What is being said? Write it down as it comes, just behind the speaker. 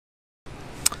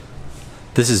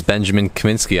This is Benjamin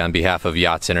Kaminsky on behalf of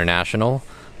Yachts International,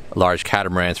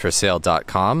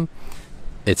 largecatamarantsforsale.com.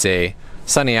 It's a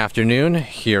sunny afternoon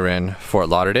here in Fort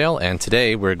Lauderdale, and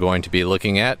today we're going to be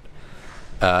looking at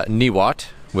Narrated,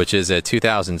 which is a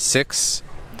 2006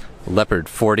 Leopard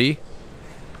 40,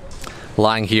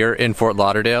 lying here in Fort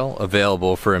Lauderdale,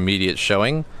 available for immediate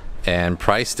showing and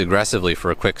priced aggressively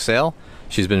for a quick sale.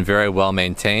 She's been very well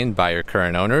maintained by her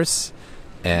current owners,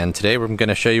 and today we're going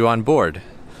to show you on board.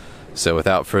 So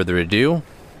without further ado,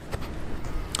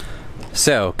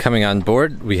 coming on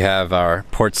board we have our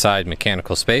portside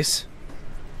mechanical space.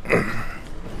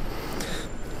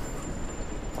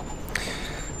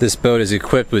 This boat is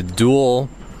equipped with dual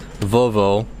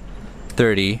Volvo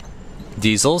 30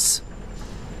 diesels.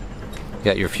 You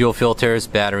got your fuel filters,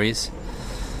 batteries,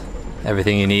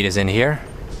 everything you need is in here.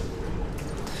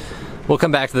 We'll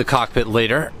come back to the cockpit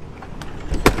later.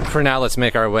 For now, let's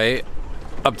make our way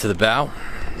up to the bow.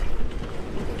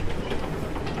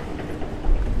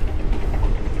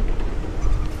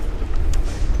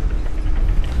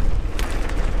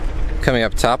 Coming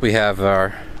up top, we have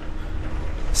our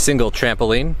single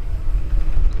trampoline,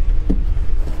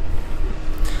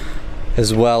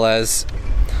 as well as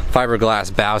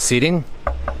fiberglass bow seating.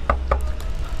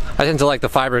 I tend to like the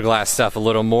fiberglass stuff a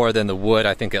little more than the wood.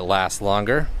 I think it lasts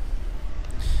longer.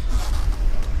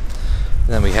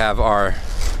 Then we have our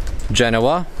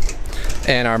Genoa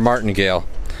and our martingale.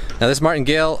 Now this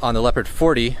martingale on the Leopard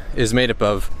 40 is made up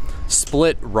of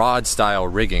split rod style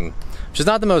rigging, which is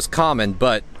not the most common,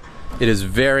 but it is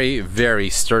very, very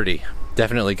sturdy.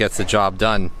 Definitely gets the job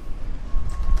done.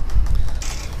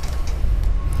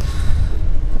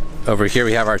 Over here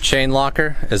we have our chain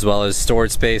locker, as well as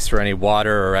storage space for any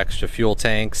water or extra fuel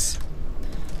tanks.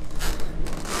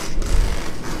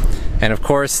 And of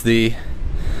course the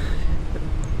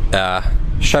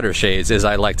shutter shades, as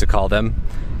I like to call them.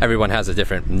 Everyone has a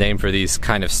different name for these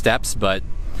kind of steps, but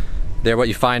they're what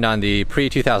you find on the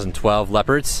pre-2012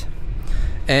 Leopards.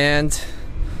 And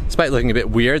despite looking a bit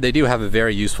weird, they do have a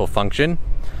very useful function,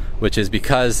 which is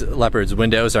because Leopard's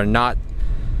windows are not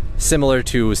similar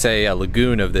to, say, a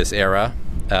Lagoon of this era.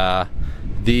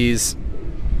 These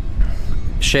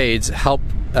shades help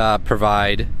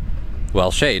provide,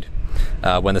 well, shade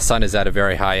when the sun is at a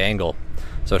very high angle,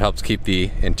 so it helps keep the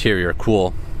interior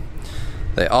cool.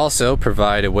 They also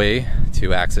provide a way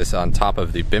to access on top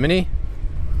of the bimini,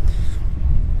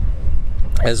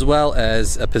 as well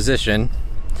as a position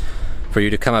for you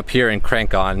to come up here and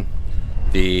crank on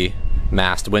the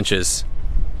mast winches.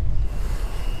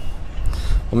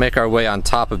 We'll make our way on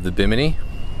top of the bimini.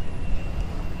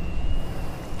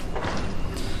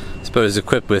 This boat is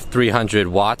equipped with 300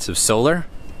 watts of solar.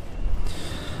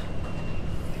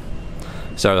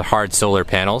 These are the hard solar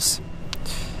panels.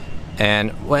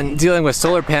 And when dealing with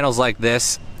solar panels like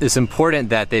this, it's important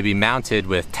that they be mounted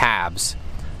with tabs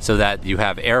so that you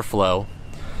have airflow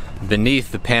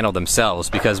beneath the panel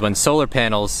themselves, because when solar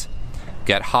panels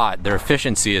get hot, their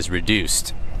efficiency is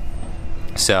reduced.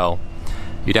 So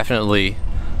you definitely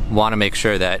want to make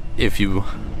sure that if you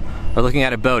are looking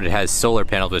at a boat, it has solar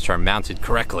panels which are mounted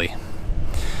correctly.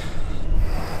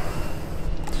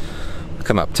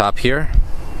 Come up top here.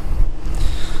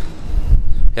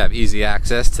 You have easy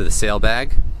access to the sail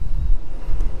bag.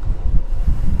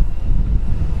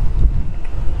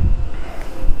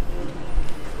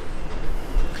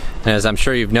 And as I'm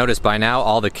sure you've noticed by now,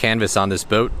 all the canvas on this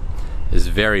boat is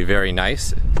very, very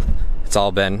nice. It's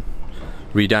all been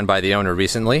redone by the owner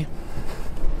recently.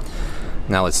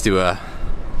 Now let's do a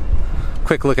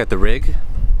quick look at the rig.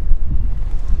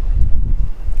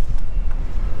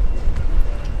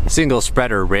 Single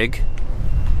spreader rig.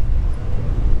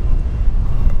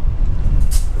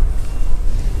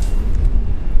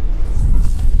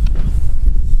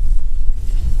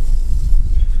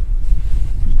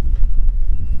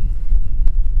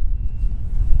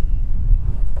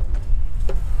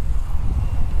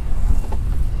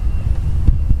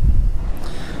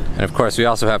 And of course we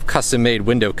also have custom-made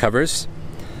window covers,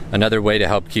 another way to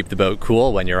help keep the boat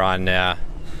cool when you're on a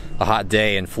hot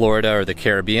day in Florida or the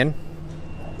Caribbean.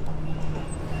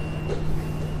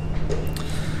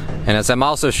 And as I'm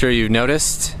also sure you've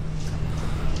noticed,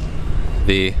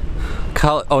 the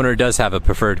owner does have a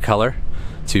preferred color.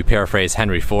 To paraphrase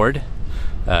Henry Ford,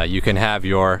 you can have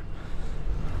your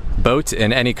boat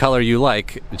in any color you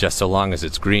like, just so long as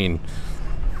it's green.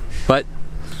 But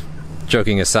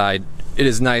joking aside, it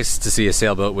is nice to see a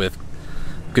sailboat with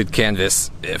good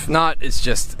canvas. If not, it's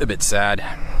just a bit sad.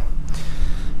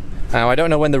 Now, I don't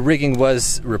know when the rigging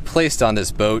was replaced on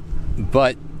this boat,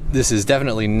 but this is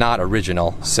definitely not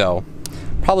original, so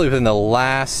probably within the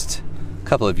last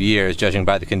couple of years, judging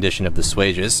by the condition of the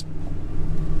swages.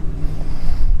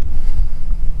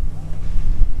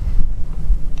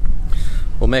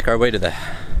 make our way to the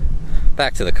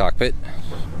back to the cockpit.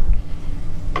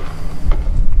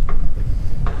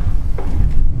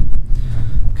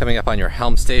 Coming up on your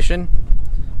helm station,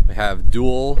 we have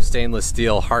dual stainless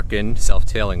steel Harken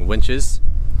self-tailing winches.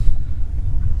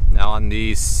 Now on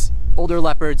these older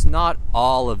Leopards, not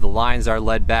all of the lines are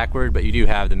led backward, but you do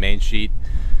have the main sheet,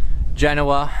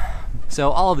 Genoa,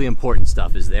 so all of the important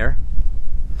stuff is there.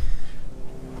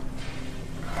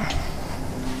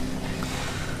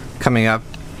 Coming up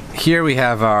here we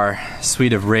have our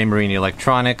suite of Raymarine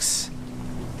electronics,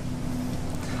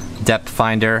 depth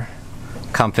finder,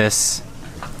 compass,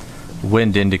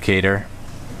 wind indicator,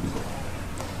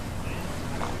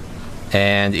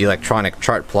 and electronic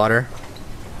chart plotter,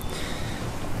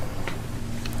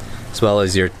 as well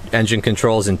as your engine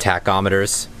controls and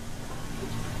tachometers,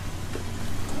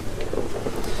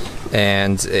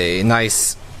 and a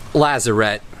nice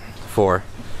lazarette for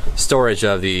storage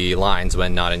of the lines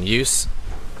when not in use.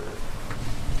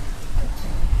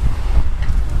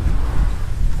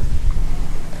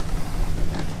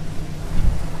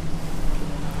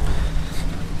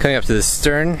 Coming up to the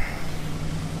stern,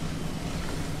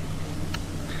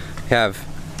 we have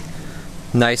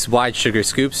nice wide sugar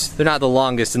scoops. They're not the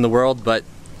longest in the world, but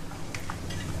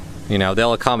you know,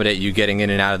 they'll accommodate you getting in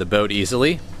and out of the boat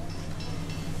easily.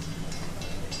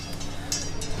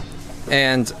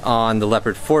 And on the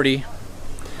Leopard 40,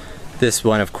 this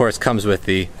one of course comes with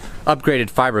the upgraded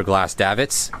fiberglass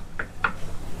davits.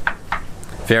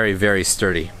 Very, very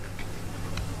sturdy.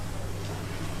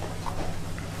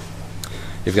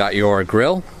 You've got your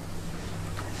grill,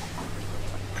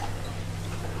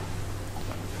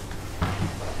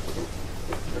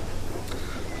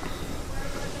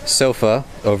 sofa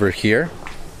over here,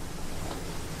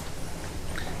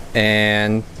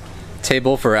 and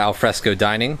table for al fresco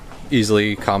dining.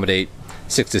 Easily accommodate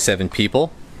 6 to 7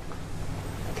 people.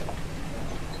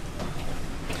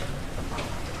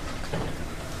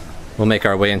 We'll make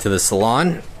our way into the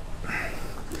salon.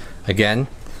 Again,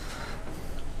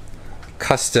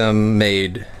 custom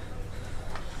made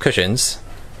cushions,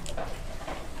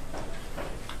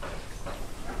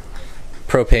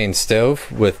 propane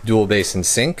stove with dual basin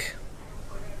sink,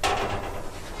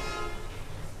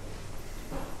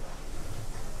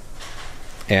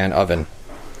 and oven,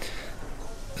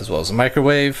 as well as a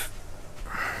microwave,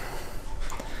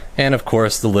 and of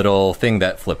course the little thing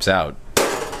that flips out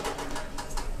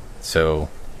so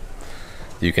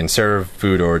you can serve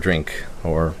food or drink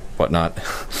or whatnot.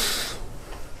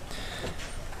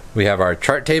 We have our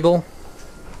chart table,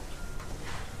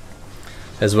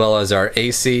 as well as our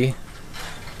AC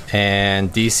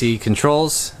and DC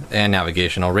controls and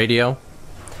navigational radio.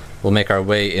 We'll make our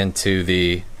way into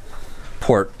the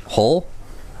port hole.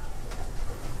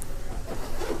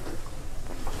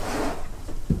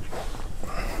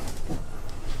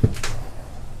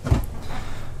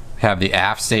 We have the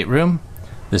aft stateroom.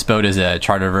 This boat is a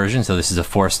charter version, so this is a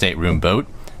 4-stateroom boat,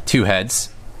 2 heads.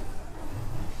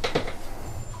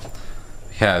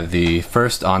 We have the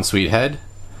first ensuite head,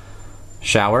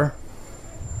 shower,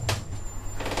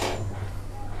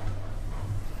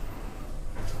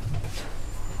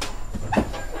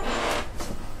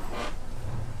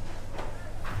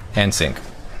 and sink.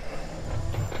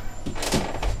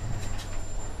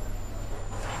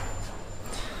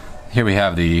 Here we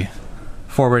have the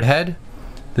forward head.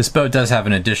 This boat does have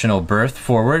an additional berth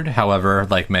forward, however,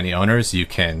 like many owners, you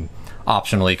can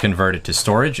optionally convert it to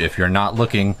storage if you're not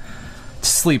looking to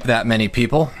sleep that many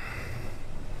people.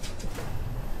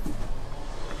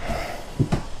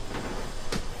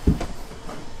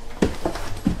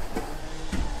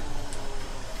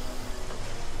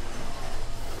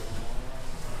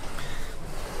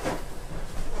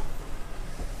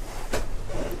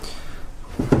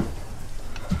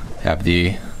 Have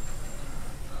the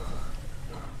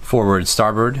forward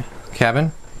starboard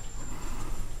cabin.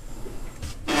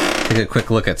 Take a quick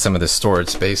look at some of the storage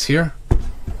space here.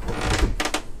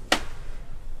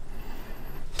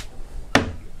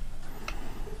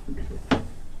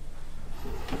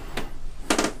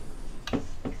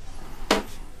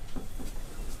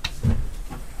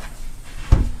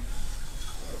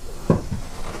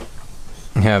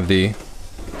 We have the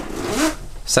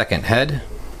second head.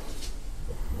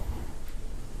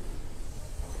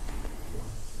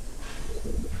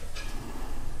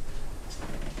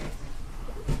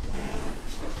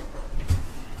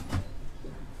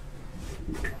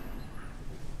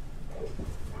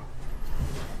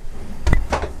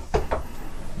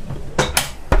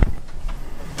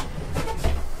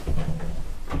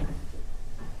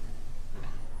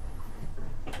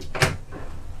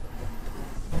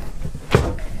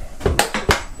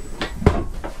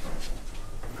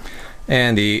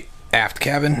 And the aft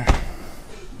cabin.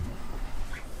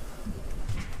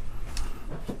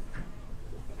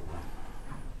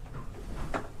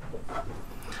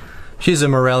 She's a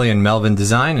Morelli and Melvin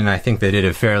design, and I think they did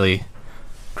a fairly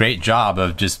great job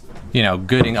of just, you know,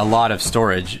 getting a lot of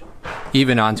storage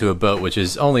even onto a boat which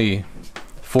is only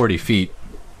 40 feet.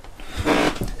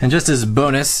 And just as a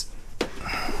bonus,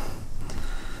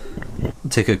 we'll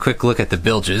take a quick look at the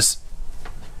bilges.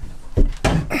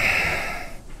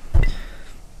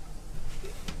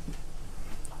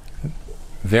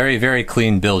 Very, very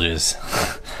clean bilges.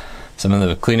 Some of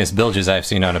the cleanest bilges I've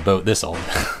seen on a boat this old.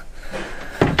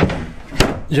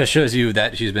 Just shows you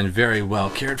that she's been very well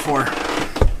cared for.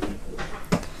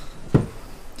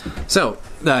 So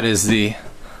that is the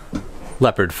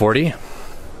Leopard 40.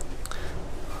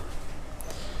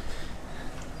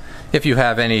 If you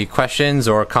have any questions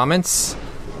or comments,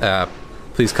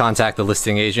 please contact the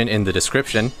listing agent in the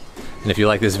description. And if you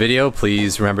like this video,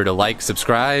 please remember to like,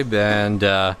 subscribe, and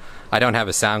I don't have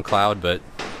a SoundCloud, but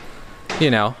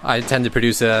you know, I tend to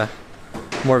produce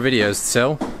more videos,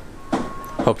 so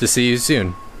hope to see you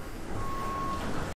soon.